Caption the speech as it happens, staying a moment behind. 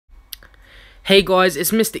Hey guys,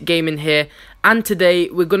 it's Mystic Gaming here, and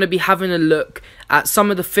today we're going to be having a look at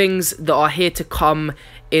some of the things that are here to come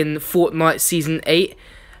in Fortnite Season 8.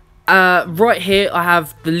 Right here I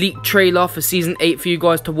have the leaked trailer for Season 8 for you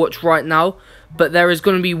guys to watch right now, but there is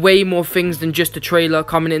going to be way more things than just a trailer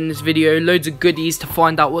coming in this video, loads of goodies to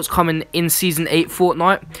find out what's coming in Season 8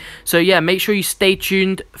 Fortnite. So yeah, make sure you stay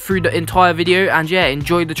tuned through the entire video, and yeah,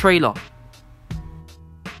 enjoy the trailer.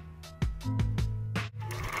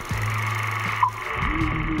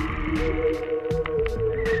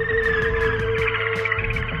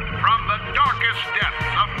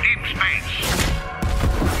 Deep space.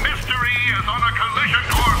 Mystery is on a collision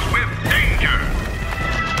course with danger.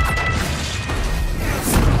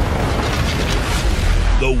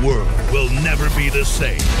 The world will never be the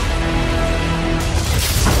same.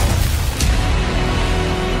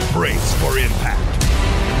 Brace for impact.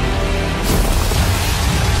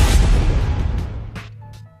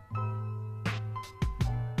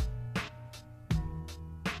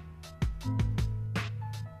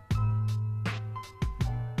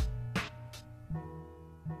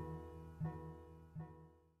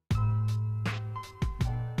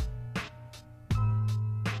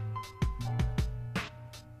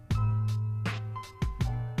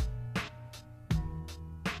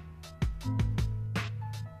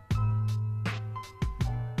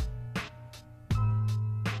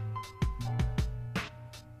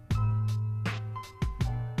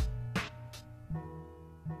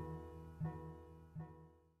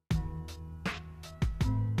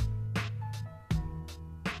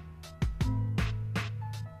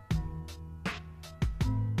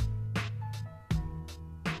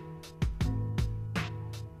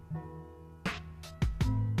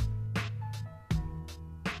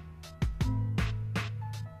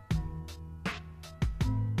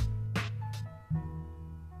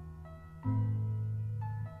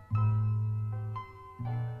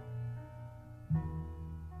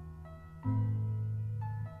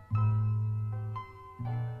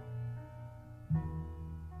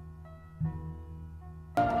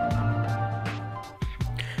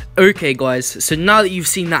 Okay guys, so now that you've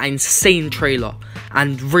seen that insane trailer,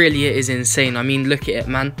 and really it is insane, I mean look at it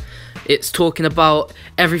man, it's talking about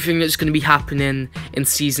everything that's going to be happening in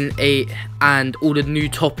Season 8 and all the new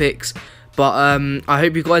topics, but I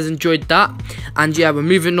hope you guys enjoyed that, and yeah, we're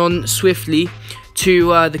moving on swiftly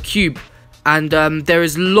to the cube, and there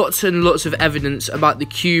is lots and lots of evidence about the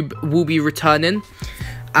cube will be returning.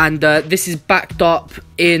 And this is backed up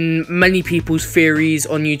in many people's theories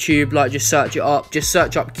on YouTube. Like, just search it up. Just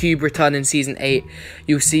search up Cube Return in Season 8.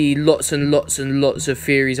 You'll see lots and lots and lots of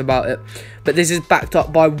theories about it. But this is backed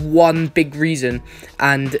up by one big reason.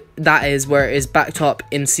 And that is where it is backed up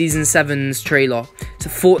in Season 7's trailer. It's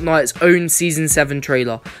Fortnite's own Season 7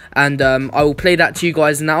 trailer. And I will play that to you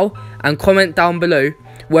guys now. And comment down below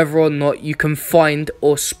whether or not you can find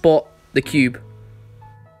or spot the cube.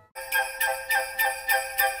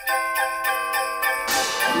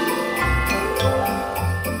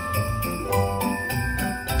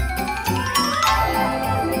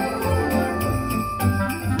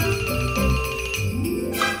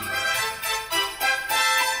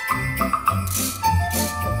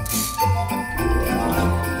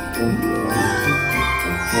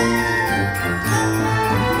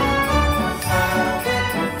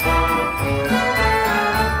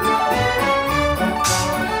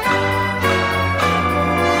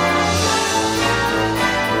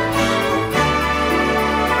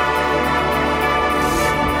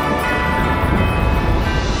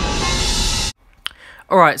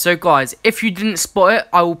 Alright, so guys, if you didn't spot it,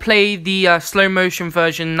 I will play the slow motion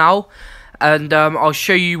version now, and I'll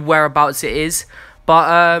show you whereabouts it is.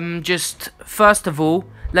 But just first of all,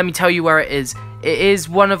 let me tell you where it is. It is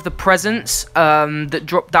one of the presents that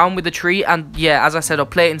dropped down with the tree, and yeah, as I said, I'll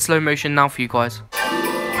play it in slow motion now for you guys.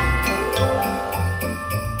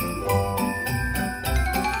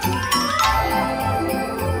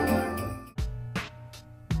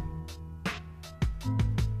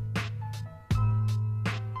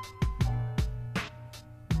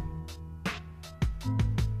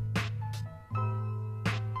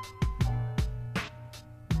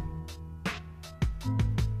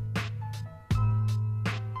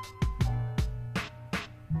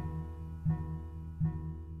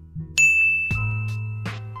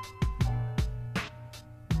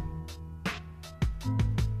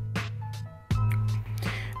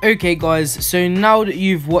 Okay guys, so now that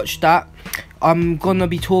you've watched that, I'm gonna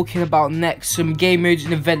be talking about next some game modes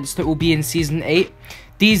and events that will be in Season 8.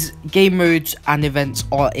 These game modes and events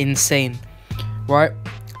are insane, right?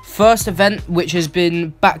 First event, which has been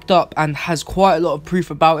backed up and has quite a lot of proof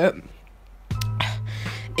about it,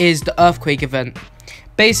 is the earthquake event.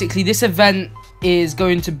 Basically, this event is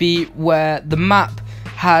going to be where the map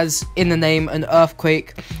has in the name an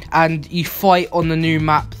earthquake, and you fight on the new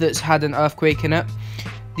map that's had an earthquake in it.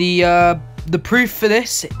 The proof for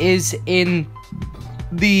this is in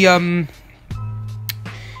the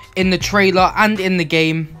trailer and in the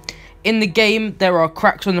game. In the game, there are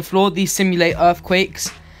cracks on the floor. These simulate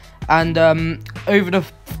earthquakes, and over the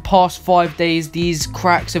past 5 days, these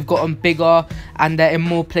cracks have gotten bigger and they're in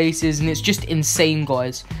more places, and it's just insane,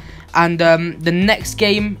 guys. And the next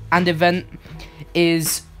game and event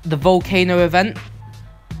is the volcano event.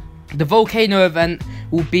 The volcano event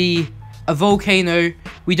will be a volcano.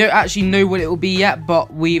 We don't actually know what it will be yet,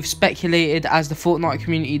 but we've speculated as the Fortnite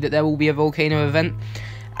community that there will be a volcano event.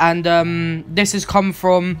 And this has come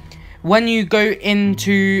from when you go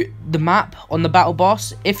into the map on the battle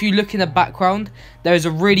boss. If you look in the background, there is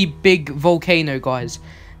a really big volcano, guys.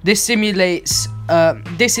 This simulates,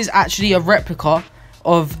 this is actually a replica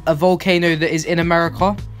of a volcano that is in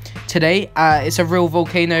America today. It's a real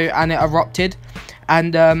volcano and it erupted,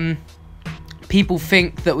 and people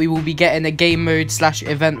think that we will be getting a game mode /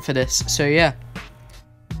 event for this, so yeah.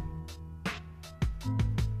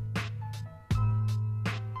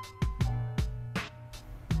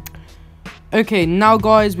 Okay, now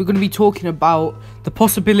guys, we're going to be talking about the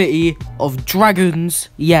possibility of dragons.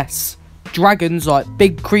 Yes, dragons, like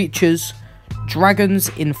big creatures, dragons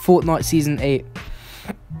in Fortnite Season 8.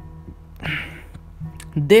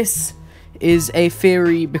 This is a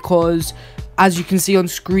theory because, as you can see on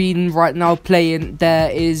screen right now playing,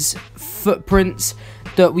 there is footprints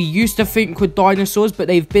that we used to think were dinosaurs, but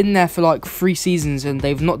they've been there for like 3 seasons and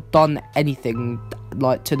they've not done anything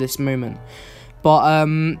like to this moment. But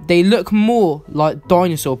they look more like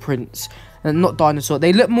dinosaur prints, not dinosaur.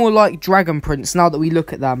 They look more like dragon prints now that we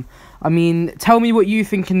look at them. I mean, tell me what you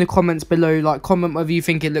think in the comments below. Like, comment whether you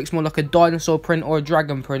think it looks more like a dinosaur print or a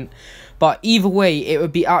dragon print. But either way, it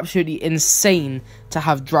would be absolutely insane to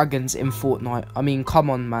have dragons in Fortnite. I mean, come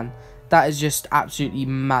on, man. That is just absolutely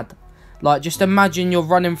mad. Like, just imagine you're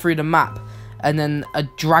running through the map and then a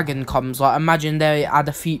dragon comes. Like, imagine they add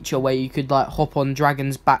a feature where you could, like, hop on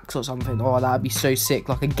dragons' backs or something. Oh, that would be so sick.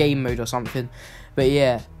 Like a game mode or something. But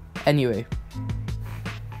yeah, anyway.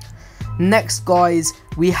 Next, guys,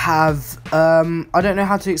 we have, I don't know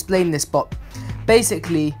how to explain this, but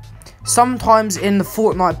basically, sometimes in the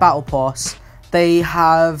Fortnite Battle Pass, they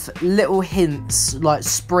have little hints, like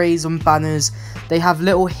sprays and banners. They have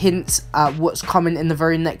little hints at what's coming in the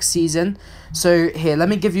very next season. So here, let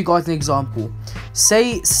me give you guys an example.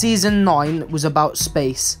 Say Season 9 was about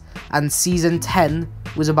space and Season 10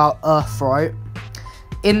 was about Earth, right?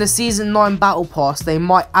 In the Season 9 Battle Pass, they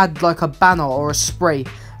might add like a banner or a spray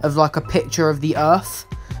of like a picture of the Earth.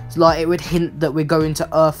 Like, it would hint that we're going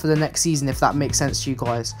to Earth for the next season, if that makes sense to you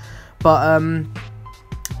guys. But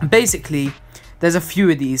basically, there's a few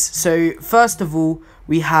of these. So first of all,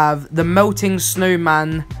 we have the melting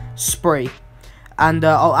snowman spray, and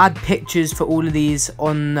I'll add pictures for all of these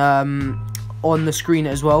on the screen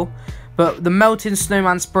as well. But the melting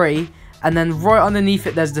snowman spray, and then right underneath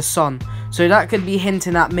it there's the sun. So that could be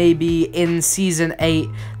hinting at maybe in Season 8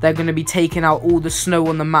 they're going to be taking out all the snow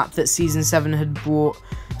on the map that Season 7 had brought,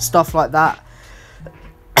 stuff like that.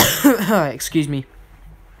 Excuse me.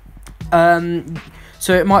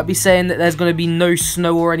 So it might be saying that there's going to be no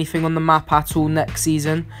snow or anything on the map at all next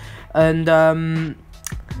season. And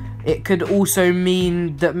it could also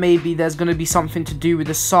mean that maybe there's going to be something to do with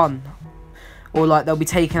the sun. Or like they'll be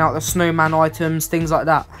taking out the snowman items, things like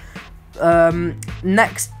that.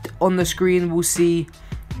 Next on the screen we'll see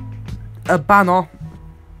a banner.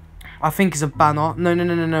 I think it's a banner.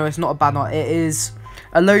 No, it's not a banner. It is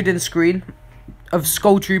a loading screen of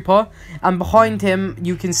Skull Trooper, and behind him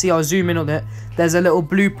you can see, I'll zoom in on it, there's a little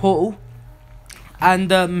blue portal,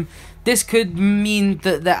 and this could mean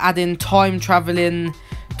that they're adding time traveling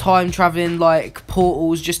like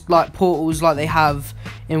portals, just like portals like they have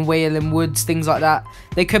in Wailing Woods, things like that.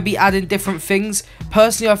 They could be adding different things.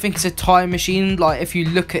 Personally, I think it's a time machine. Like, if you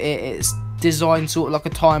look at it, it's designed sort of like a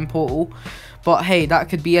time portal, but hey, that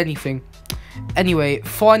could be anything. Anyway,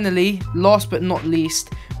 finally, last but not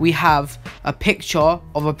least, we have a picture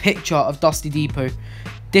of Dusty Depot.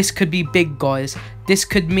 This could be big, guys. This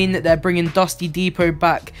could mean that they're bringing Dusty Depot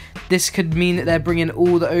back. This could mean that they're bringing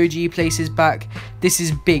all the OG places back. This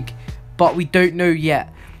is big, but we don't know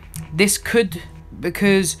yet. This could,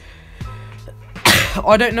 because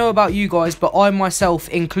I don't know about you guys, but I myself,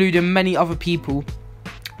 including many other people,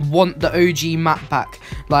 want the OG map back,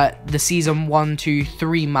 like the Season 1, 2,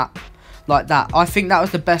 3 map. Like that. I think that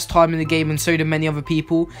was the best time in the game, and so do many other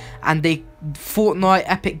people. And Fortnite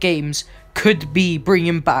Epic Games could be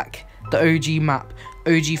bringing back the OG map,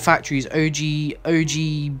 OG factories,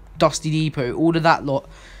 OG Dusty Depot, all of that lot.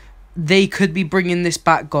 They could be bringing this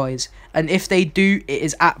back, guys, and if they do, it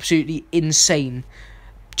is absolutely insane.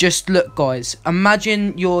 Just look, guys,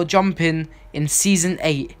 imagine you're jumping in Season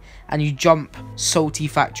 8 and you jump salty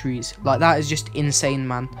factories. Like, that is just insane,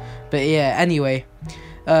 man. But yeah, anyway,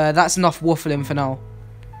 that's enough waffling for now.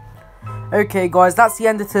 Okay, guys, that's the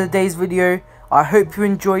end of today's video. I hope you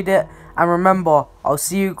enjoyed it, and remember, I'll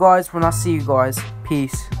see you guys when I see you guys.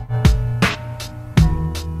 Peace.